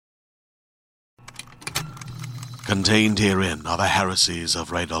Contained herein are the heresies of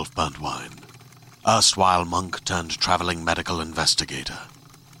Radolf Burntwine, erstwhile monk turned traveling medical investigator.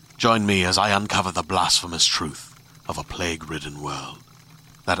 Join me as I uncover the blasphemous truth of a plague-ridden world,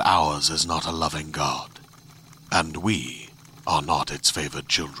 that ours is not a loving God, and we are not its favored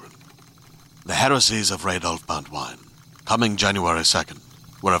children. The heresies of Radolf Burntwine, coming January 2nd,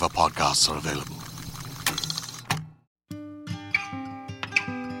 wherever podcasts are available.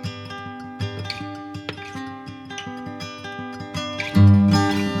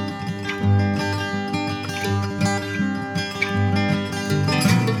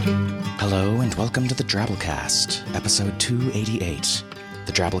 Welcome to the Drabblecast, episode 288.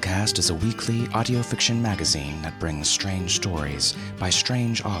 The Drabblecast is a weekly audio fiction magazine that brings strange stories by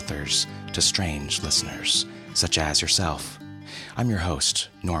strange authors to strange listeners, such as yourself. I'm your host,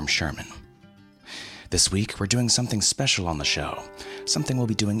 Norm Sherman. This week, we're doing something special on the show, something we'll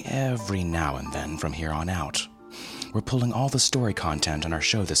be doing every now and then from here on out. We're pulling all the story content on our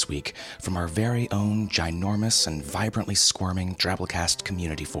show this week from our very own ginormous and vibrantly squirming Drabblecast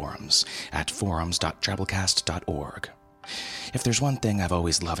community forums at forums.drabblecast.org. If there's one thing I've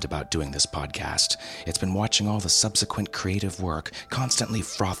always loved about doing this podcast, it's been watching all the subsequent creative work constantly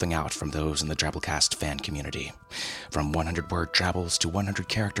frothing out from those in the Drabblecast fan community. From 100-word drabbles to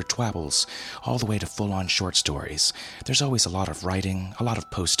 100-character twabbles, all the way to full-on short stories, there's always a lot of writing, a lot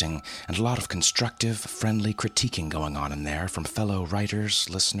of posting, and a lot of constructive, friendly critiquing going on in there from fellow writers,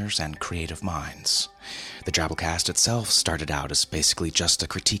 listeners, and creative minds. The Drabblecast itself started out as basically just a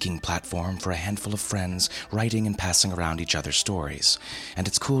critiquing platform for a handful of friends writing and passing around each other's stories, and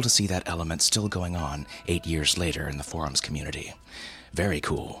it's cool to see that element still going on 8 years later in the forums community. Very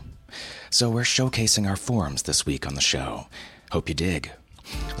cool. So we're showcasing our forums this week on the show. Hope you dig.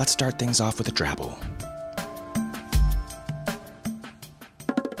 Let's start things off with a drabble.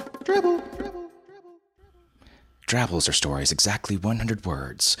 Drabbles are stories exactly 100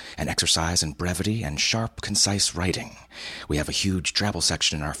 words, an exercise in brevity and sharp, concise writing. We have a huge drabble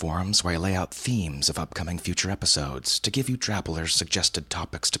section in our forums where I lay out themes of upcoming future episodes to give you drabblers suggested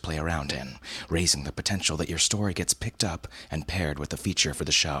topics to play around in, raising the potential that your story gets picked up and paired with a feature for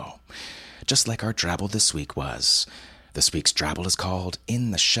the show. Just like our drabble this week was. This week's drabble is called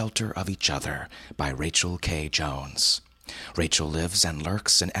In the Shelter of Each Other by Rachel K. Jones. Rachel lives and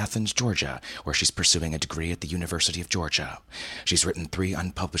lurks in Athens, Georgia, where she's pursuing a degree at the University of Georgia. She's written 3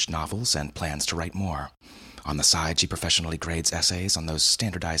 unpublished novels and plans to write more. On the side, she professionally grades essays on those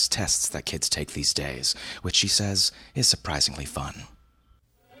standardized tests that kids take these days, which she says is surprisingly fun.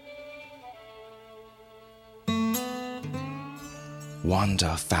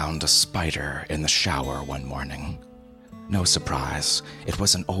 Wanda found a spider in the shower one morning. No surprise, it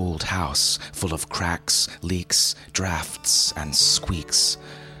was an old house full of cracks, leaks, drafts, and squeaks,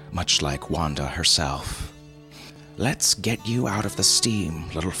 much like Wanda herself. "Let's get you out of the steam,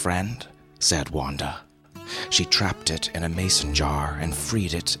 little friend," said Wanda. She trapped it in a mason jar and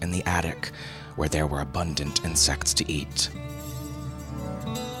freed it in the attic, where there were abundant insects to eat.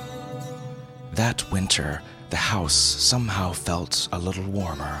 That winter, the house somehow felt a little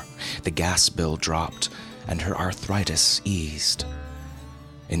warmer. The gas bill dropped, and her arthritis eased.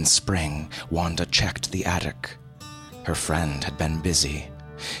 In spring, Wanda checked the attic. Her friend had been busy.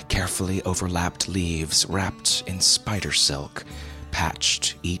 Carefully overlapped leaves wrapped in spider silk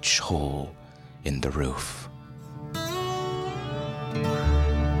patched each hole in the roof.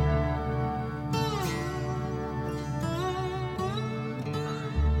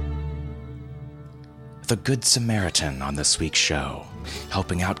 The Good Samaritan on this week's show,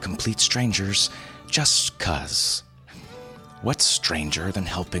 helping out complete strangers just 'cause. What's stranger than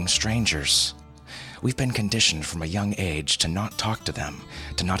helping strangers? We've been conditioned from a young age to not talk to them,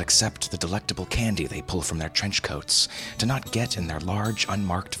 to not accept the delectable candy they pull from their trench coats, to not get in their large,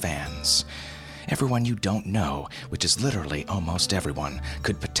 unmarked vans. Everyone you don't know, which is literally almost everyone,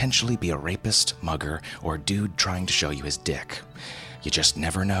 could potentially be a rapist, mugger, or dude trying to show you his dick. You just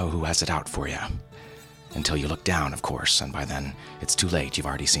never know who has it out for you. Until you look down, of course, and by then, it's too late, you've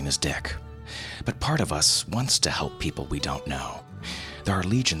already seen his dick. But part of us wants to help people we don't know. There are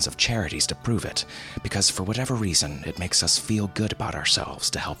legions of charities to prove it, because for whatever reason, it makes us feel good about ourselves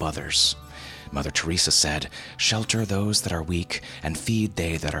to help others. Mother Teresa said, "Shelter those that are weak, and feed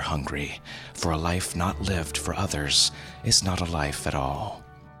they that are hungry, for a life not lived for others is not a life at all."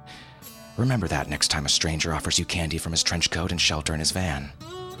 Remember that next time a stranger offers you candy from his trench coat and shelter in his van.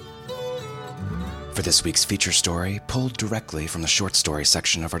 For this week's feature story, pulled directly from the short story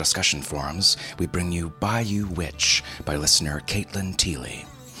section of our discussion forums, we bring you Bayou Witch by listener Caitlin Teeley.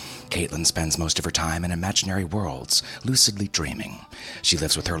 Caitlin spends most of her time in imaginary worlds, lucidly dreaming. She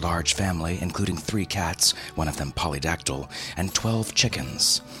lives with her large family, including 3 cats, one of them polydactyl, and 12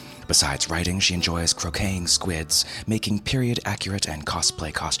 chickens. Besides writing, she enjoys croqueting squids, making period-accurate and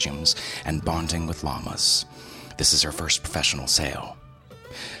cosplay costumes, and bonding with llamas. This is her first professional sale.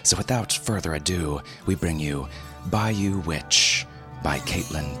 So without further ado, we bring you Bayou Witch by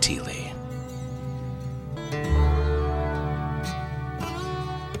Caitlin Teeley.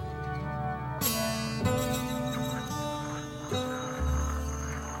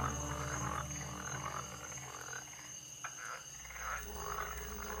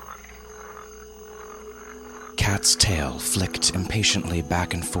 Cat's tail flicked impatiently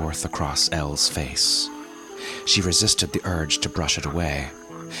back and forth across Elle's face. She resisted the urge to brush it away.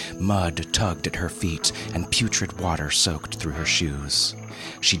 Mud tugged at her feet, and putrid water soaked through her shoes.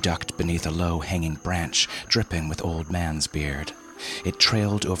 She ducked beneath a low-hanging branch, dripping with old man's beard. It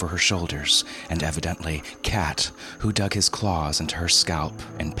trailed over her shoulders, and evidently Cat, who dug his claws into her scalp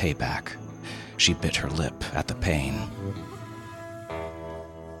in payback. She bit her lip at the pain.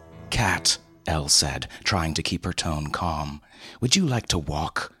 "Cat," Elle said, trying to keep her tone calm, "would you like to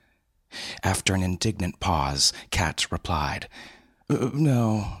walk?" After an indignant pause, Cat replied,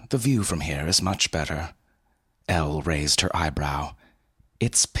 "No, the view from here is much better." Elle raised her eyebrow.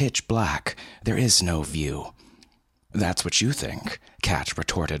 "It's pitch black. There is no view." "That's what you think," Cat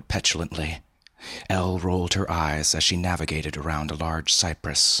retorted petulantly. Elle rolled her eyes as she navigated around a large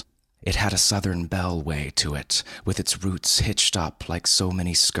cypress. It had a southern bellway to it, with its roots hitched up like so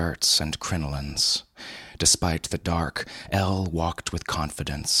many skirts and crinolines. Despite the dark, Elle walked with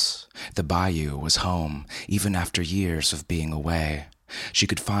confidence. The bayou was home, even after years of being away. She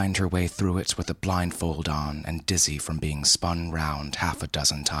could find her way through it with a blindfold on and dizzy from being spun round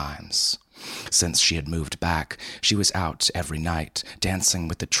 6 times. Since she had moved back, she was out every night, dancing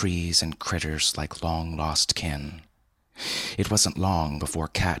with the trees and critters like long-lost kin. It wasn't long before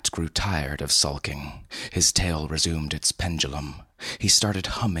Cat grew tired of sulking. His tail resumed its pendulum. He started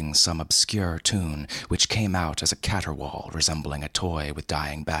humming some obscure tune, which came out as a caterwaul resembling a toy with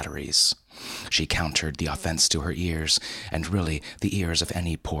dying batteries. She countered the offense to her ears, and really the ears of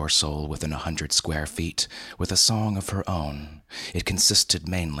any poor soul within 100 square feet, with a song of her own. It consisted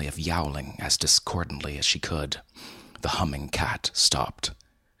mainly of yowling as discordantly as she could. The humming cat stopped.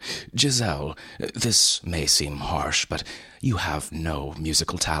 "Giselle, this may seem harsh, but you have no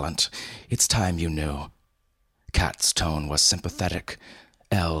musical talent. It's time you knew." Cat's tone was sympathetic.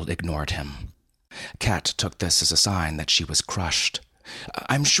 Elle ignored him. Cat took this as a sign that she was crushed.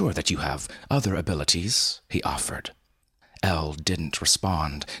 "I'm sure that you have other abilities," he offered. Elle didn't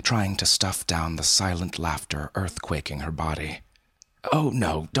respond, trying to stuff down the silent laughter earthquaking her body. "Oh,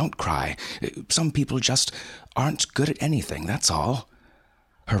 no, don't cry. Some people just aren't good at anything, that's all."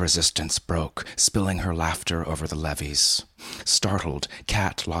 Her resistance broke, spilling her laughter over the levees. Startled,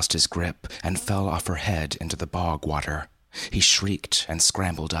 Cat lost his grip and fell off her head into the bog water. He shrieked and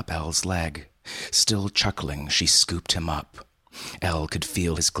scrambled up Elle's leg. Still chuckling, she scooped him up. Elle could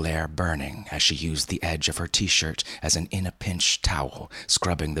feel his glare burning as she used the edge of her t-shirt as an in-a-pinch towel,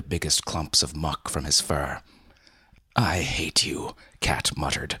 scrubbing the biggest clumps of muck from his fur. "I hate you," Cat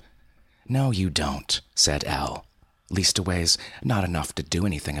muttered. "No, you don't," said Elle. "Leastways, not enough to do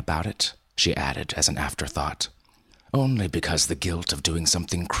anything about it," she added as an afterthought. "Only because the guilt of doing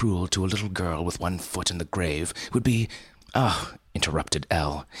something cruel to a little girl with 1 foot in the grave would be—" "Ah," interrupted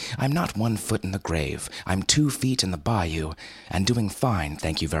Elle, "I'm not 1 foot in the grave. I'm 2 feet in the bayou, and doing fine,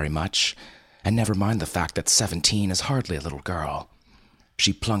 thank you very much. And never mind the fact that 17 is hardly a little girl."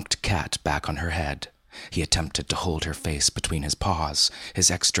 She plunked Cat back on her head. He attempted to hold her face between his paws,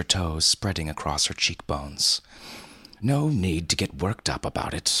 his extra toes spreading across her cheekbones. "No need to get worked up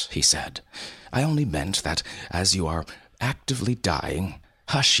about it," he said. "I only meant that, as you are actively dying—"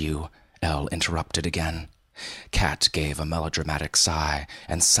 "Hush you," Elle interrupted again. Cat gave a melodramatic sigh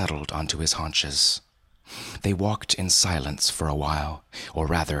and settled onto his haunches. They walked in silence for a while, or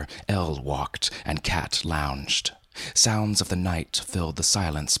rather, Elle walked and Cat lounged. Sounds of the night filled the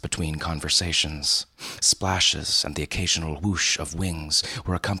silence between conversations. Splashes and the occasional whoosh of wings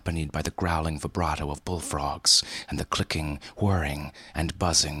were accompanied by the growling vibrato of bullfrogs and the clicking, whirring, and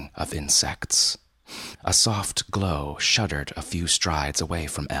buzzing of insects. A soft glow shuddered a few strides away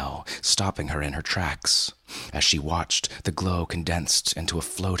from Elle, stopping her in her tracks. As she watched, the glow condensed into a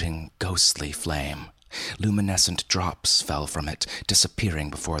floating, ghostly flame. Luminescent drops fell from it, disappearing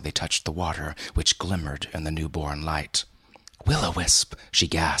before they touched the water, which glimmered in the newborn light. "Will-o-wisp," she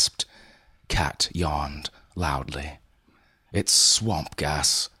gasped. Cat yawned loudly. "It's swamp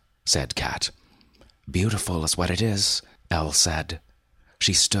gas," said Cat. "Beautiful is what it is," Elle said.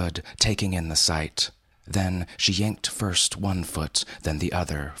 She stood, taking in the sight. Then she yanked first one foot, then the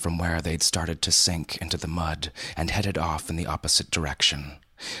other from where they'd started to sink into the mud and headed off in the opposite direction.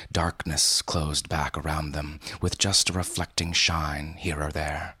 Darkness closed back around them, with just a reflecting shine here or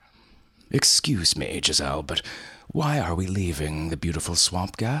there. "Excuse me, Giselle, but why are we leaving the beautiful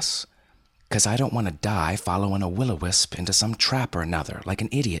swamp gas?" "'Cause I don't want to die following a will-o-wisp into some trap or another, like an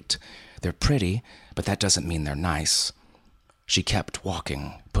idiot. They're pretty, but that doesn't mean they're nice." She kept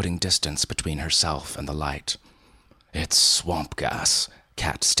walking, putting distance between herself and the light. "It's swamp gas,"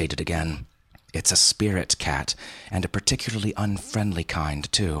 Cat stated again. "It's a spirit, Cat, and a particularly unfriendly kind,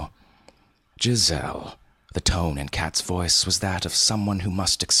 too." "Giselle." The tone in Cat's voice was that of someone who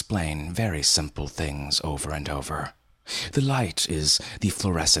must explain very simple things over and over. "The light is the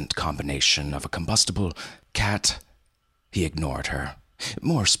fluorescent combination of a combustible..." "Cat." He ignored her.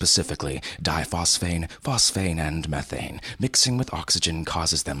 "More specifically, diphosphane, phosphane, and methane. Mixing with oxygen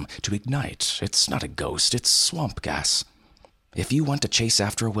causes them to ignite. It's not a ghost, it's swamp gas. If you want to chase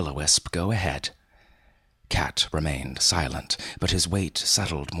after a will-o-wisp, go ahead." Cat remained silent, but his weight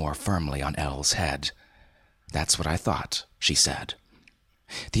settled more firmly on Elle's head. "That's what I thought," she said.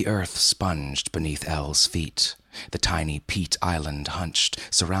 The earth sponged beneath Elle's feet. The tiny peat island hunched,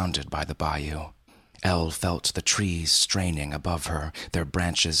 surrounded by the bayou. Elle felt the trees straining above her, their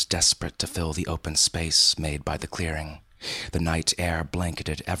branches desperate to fill the open space made by the clearing. The night air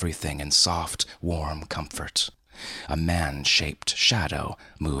blanketed everything in soft, warm comfort. A man-shaped shadow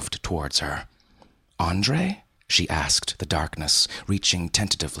moved towards her. "Andre?" she asked the darkness, reaching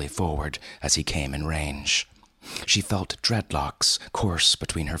tentatively forward as he came in range. She felt dreadlocks course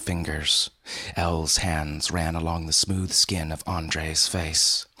between her fingers. Elle's hands ran along the smooth skin of Andre's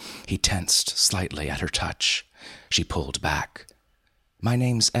face. He tensed slightly at her touch. She pulled back. "My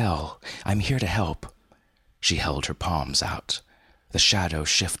name's Elle. I'm here to help." She held her palms out. The shadow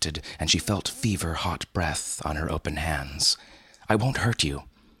shifted, and she felt fever-hot breath on her open hands. "I won't hurt you."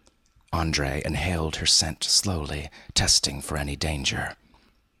 Andre inhaled her scent slowly, testing for any danger.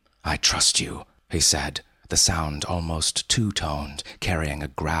 "I trust you," he said, the sound almost two-toned, carrying a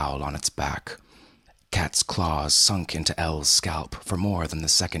growl on its back. Cat's claws sunk into Elle's scalp for more than the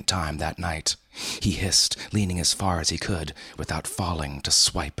second time that night. He hissed, leaning as far as he could, without falling to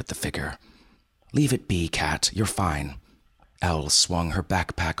swipe at the figure. "Leave it be, Cat. You're fine." Elle swung her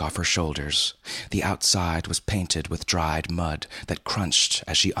backpack off her shoulders. The outside was painted with dried mud that crunched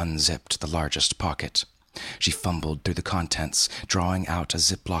as she unzipped the largest pocket. She fumbled through the contents, drawing out a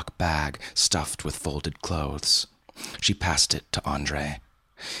Ziploc bag stuffed with folded clothes. She passed it to Andre.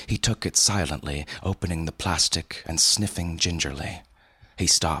 He took it silently, opening the plastic and sniffing gingerly. He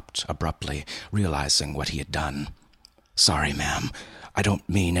stopped abruptly, realizing what he had done. "Sorry, ma'am. I don't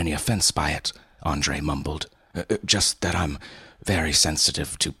mean any offense by it," Andre mumbled. "Just that I'm very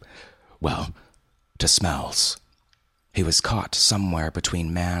sensitive to smells." He was caught somewhere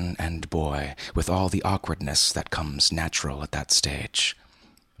between man and boy, with all the awkwardness that comes natural at that stage.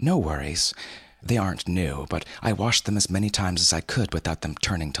 "No worries. They aren't new, but I washed them as many times as I could without them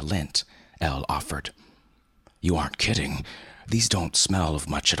turning to lint," Elle offered. "You aren't kidding. These don't smell of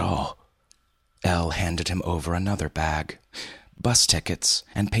much at all." Elle handed him over another bag. "Bus tickets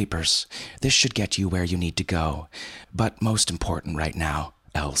and papers. This should get you where you need to go. But most important right now,"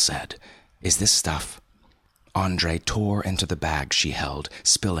 Elle said, "is this stuff." Andre tore into the bag she held,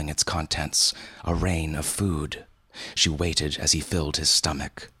 spilling its contents, a rain of food. She waited as he filled his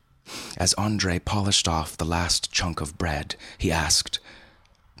stomach. As Andre polished off the last chunk of bread, he asked,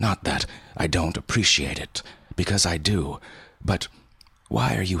 "Not that I don't appreciate it, because I do, but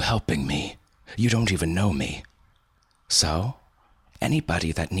why are you helping me? You don't even know me." "So?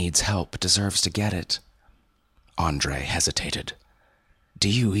 Anybody that needs help deserves to get it." Andre hesitated. Do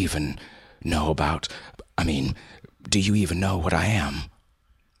you even know what I am?"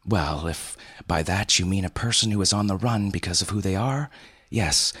 "Well, if by that you mean a person who is on the run because of who they are,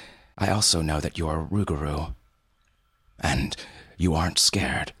 yes, I also know that you're Rougarou." "And you aren't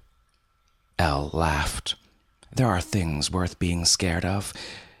scared?" Elle laughed. "There are things worth being scared of,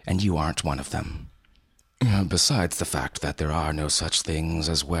 and you aren't one of them." "Besides the fact that there are no such things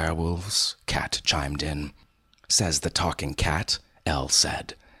as werewolves," Cat chimed in. "Says the talking cat," Elle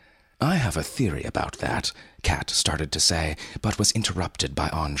said. "I have a theory about that," Cat started to say, but was interrupted by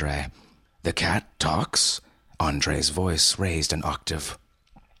Andre. "The cat talks?" Andre's voice raised an octave.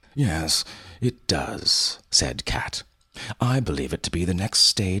 "Yes, it does," said Cat. "I believe it to be the next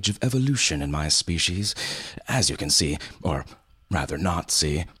stage of evolution in my species, as you can see, or rather not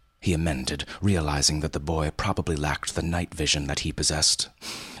see." he amended, realizing that the boy probably lacked the night vision that he possessed.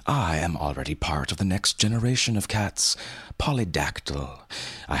 I am already part of the next generation of cats, polydactyl.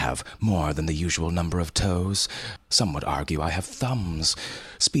 I have more than the usual number of toes. Some would argue I have thumbs.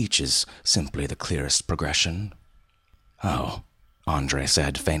 Speech is simply the clearest progression. Oh, Andre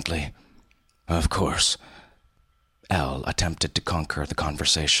said faintly. Of course. Elle attempted to conquer the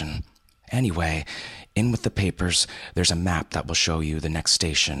conversation. Anyway, in with the papers, there's a map that will show you the next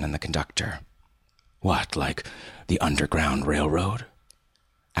station and the conductor. What, like the Underground Railroad?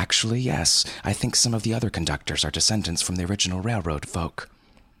 Actually, yes. I think some of the other conductors are descendants from the original railroad folk.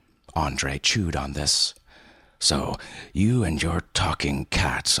 Andre chewed on this. So, you and your talking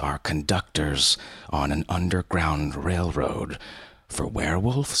cat are conductors on an underground railroad for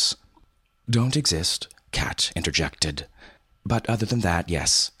werewolves? Don't exist, Cat interjected. But other than that,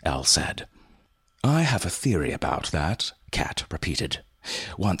 yes, Elle said. I have a theory about that, Cat repeated.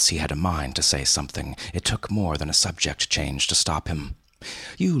 Once he had a mind to say something, it took more than a subject change to stop him.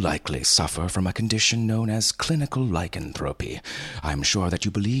 You likely suffer from a condition known as clinical lycanthropy. I'm sure that you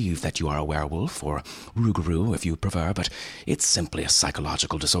believe that you are a werewolf, or rougarou if you prefer, but it's simply a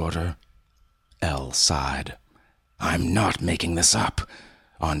psychological disorder. Elle sighed. I'm not making this up.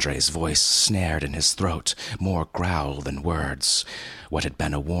 Andre's voice snared in his throat, more growl than words. What had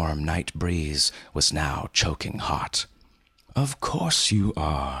been a warm night breeze was now choking hot. Of course you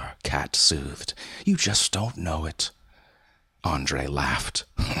are, Cat soothed. You just don't know it. Andre laughed.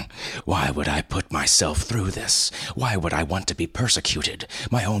 Why would I put myself through this? Why would I want to be persecuted?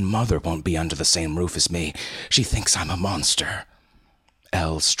 My own mother won't be under the same roof as me. She thinks I'm a monster.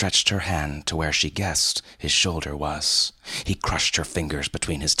 Elle stretched her hand to where she guessed his shoulder was. He crushed her fingers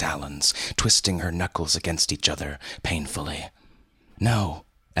between his talons, twisting her knuckles against each other painfully. No,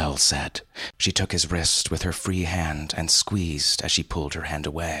 Elle said. She took his wrist with her free hand and squeezed as she pulled her hand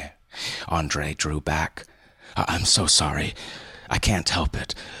away. Andre drew back. I'm so sorry. I can't help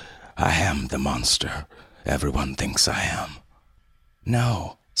it. I am the monster. Everyone thinks I am.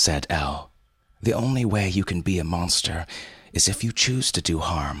 No, said Elle. The only way you can be a monster is if you choose to do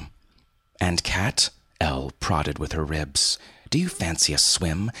harm. And Cat, Elle prodded with her ribs, do you fancy a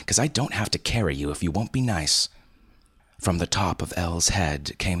swim? 'Cause I don't have to carry you if you won't be nice. From the top of Elle's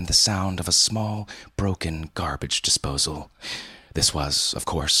head came the sound of a small, broken garbage disposal. This was, of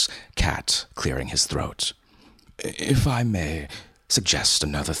course, Cat clearing his throat. If I may suggest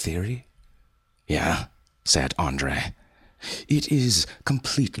another theory? Yeah, said Andre. It is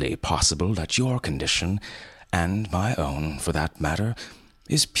completely possible that your condition, and my own for that matter,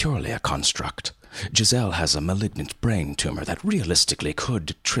 is purely a construct. Giselle has a malignant brain tumor that realistically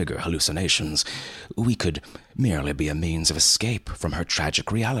could trigger hallucinations. We could merely be a means of escape from her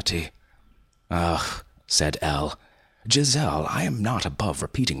tragic reality. Ugh, said Elle. Giselle, I am not above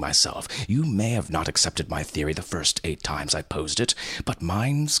repeating myself. You may have not accepted my theory the first 8 times I posed it, but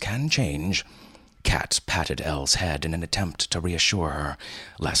minds can change. Cat patted Elle's head in an attempt to reassure her,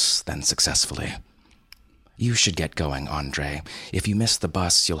 less than successfully. You should get going, Andre. If you miss the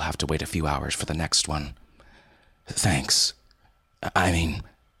bus, you'll have to wait a few hours for the next one. Thanks.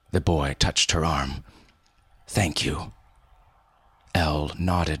 The boy touched her arm. Thank you. Elle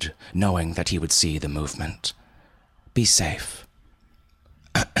nodded, knowing that he would see the movement. Be safe.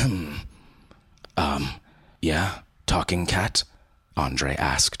 Yeah, talking cat? Andre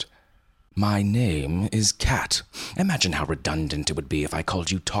asked. My name is Cat. Imagine how redundant it would be if I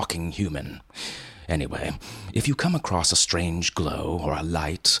called you talking human. Anyway, if you come across a strange glow or a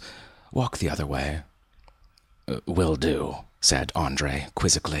light, walk the other way. Will do, said Andre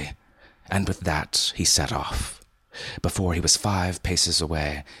quizzically, and with that he set off. Before he was 5 paces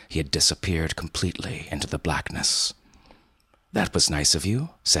away, he had disappeared completely into the blackness. That was nice of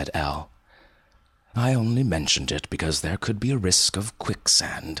you, said Elle. I only mentioned it because there could be a risk of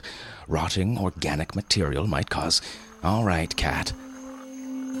quicksand. Rotting organic material might cause... All right, Cat.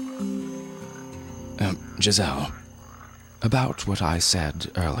 Giselle, about what I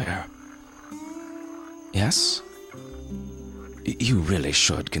said earlier. Yes? You really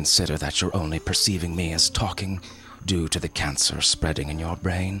should consider that you're only perceiving me as talking due to the cancer spreading in your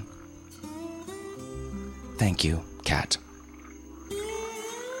brain. Thank you, Cat.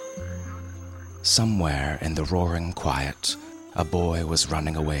 Somewhere in the roaring quiet, a boy was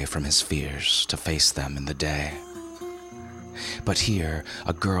running away from his fears to face them in the day. But here,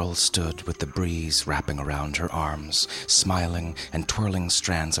 a girl stood with the breeze wrapping around her arms, smiling and twirling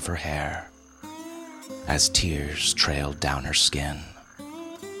strands of her hair, as tears trailed down her skin.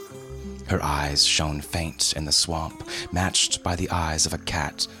 Her eyes shone faint in the swamp, matched by the eyes of a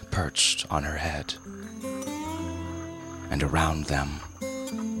cat perched on her head. And around them,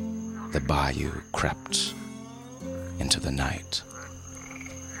 the bayou crept into the night.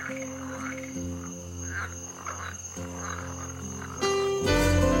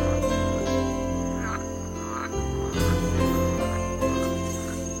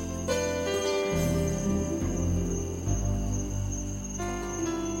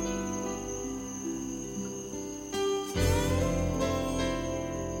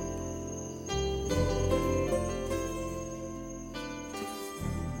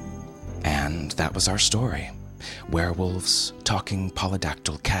 And that was our story. Werewolves, talking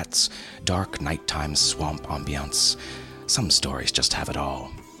polydactyl cats, dark nighttime swamp ambiance. Some stories just have it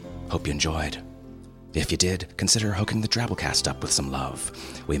all. Hope you enjoyed. If you did, consider hooking the Drabblecast up with some love.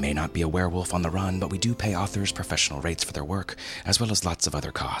 We may not be a werewolf on the run, but we do pay authors professional rates for their work, as well as lots of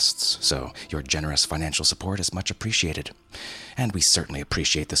other costs, so your generous financial support is much appreciated. And we certainly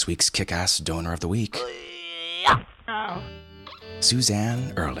appreciate this week's kick-ass donor of the week,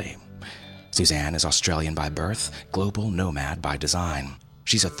 Suzanne Early. Suzanne is Australian by birth, global nomad by design.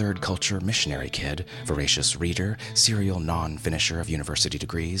 She's a third culture missionary kid, voracious reader, serial non-finisher of university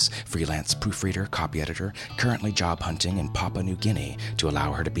degrees, freelance proofreader, copy editor, currently job hunting in Papua New Guinea to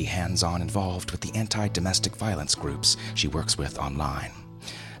allow her to be hands-on involved with the anti-domestic violence groups she works with online.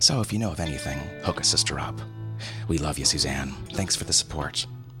 So if you know of anything, hook a sister up. We love you, Suzanne. Thanks for the support.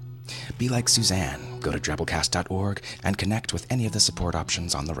 Be like Suzanne. Go to Drabblecast.org and connect with any of the support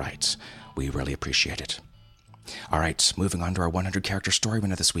options on the right. We really appreciate it. All right, moving on to our 100-character story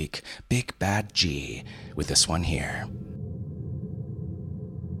winner this week, Big Bad G, with this one here.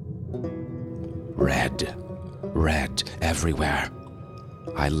 Red, red everywhere.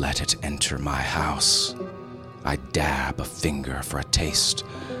 I let it enter my house. I dab a finger for a taste.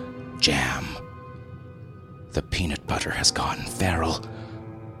 Jam. The peanut butter has gone feral.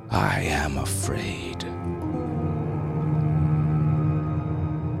 I am afraid.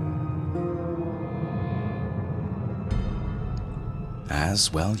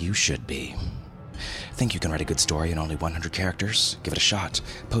 As well you should be. Think you can write a good story in only 100 characters? Give it a shot.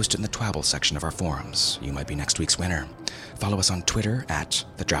 Post it in the Twabble section of our forums. You might be next week's winner. Follow us on Twitter at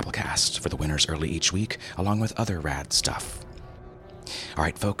the Drabblecast for the winners early each week, along with other rad stuff. All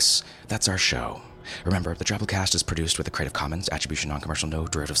right, folks, that's our show. Remember, the Drabblecast is produced with a Creative Commons Attribution Non-Commercial No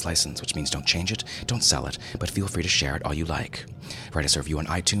Derivatives license, which means don't change it, don't sell it, but feel free to share it all you like. Write us a review on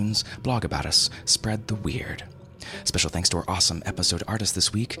iTunes, blog about us, spread the weird. Special thanks to our awesome episode artist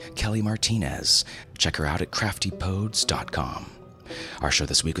this week, Kelly Martinez. Check her out at craftypodes.com. Our show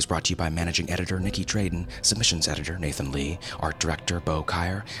this week was brought to you by Managing Editor Nikki Drayden, Submissions Editor Nathan Lee, Art Director Bo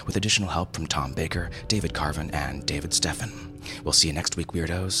Kyer, with additional help from Tom Baker, David Carvin, and David Steffen. We'll see you next week,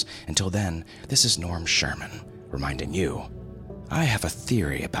 weirdos. Until then, this is Norm Sherman, reminding you, I have a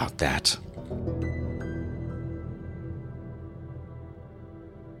theory about that.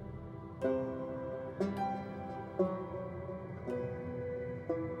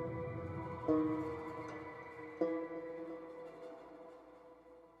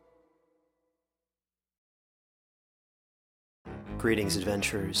 Greetings,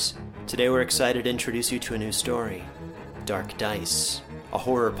 adventurers. Today we're excited to introduce you to a new story, Dark Dice, a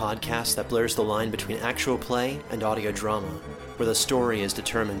horror podcast that blurs the line between actual play and audio drama, where the story is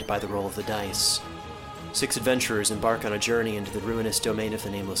determined by the roll of the dice. 6 adventurers embark on a journey into the ruinous domain of the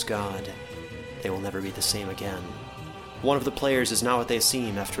Nameless God. They will never be the same again. One of the players is not what they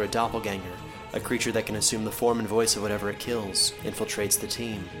seem after a doppelganger, a creature that can assume the form and voice of whatever it kills, infiltrates the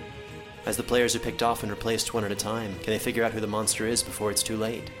team. As the players are picked off and replaced one at a time, can they figure out who the monster is before it's too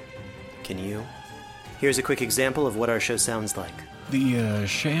late? Can you? Here's a quick example of what our show sounds like. The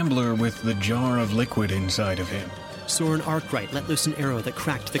shambler with the jar of liquid inside of him. Soren Arkwright let loose an arrow that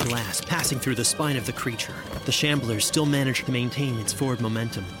cracked the glass, passing through the spine of the creature. The shambler still managed to maintain its forward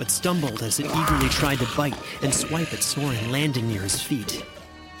momentum, but stumbled as it eagerly tried to bite and swipe at Soren, landing near his feet.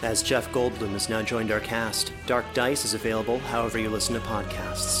 As Jeff Goldblum has now joined our cast, Dark Dice is available however you listen to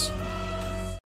podcasts.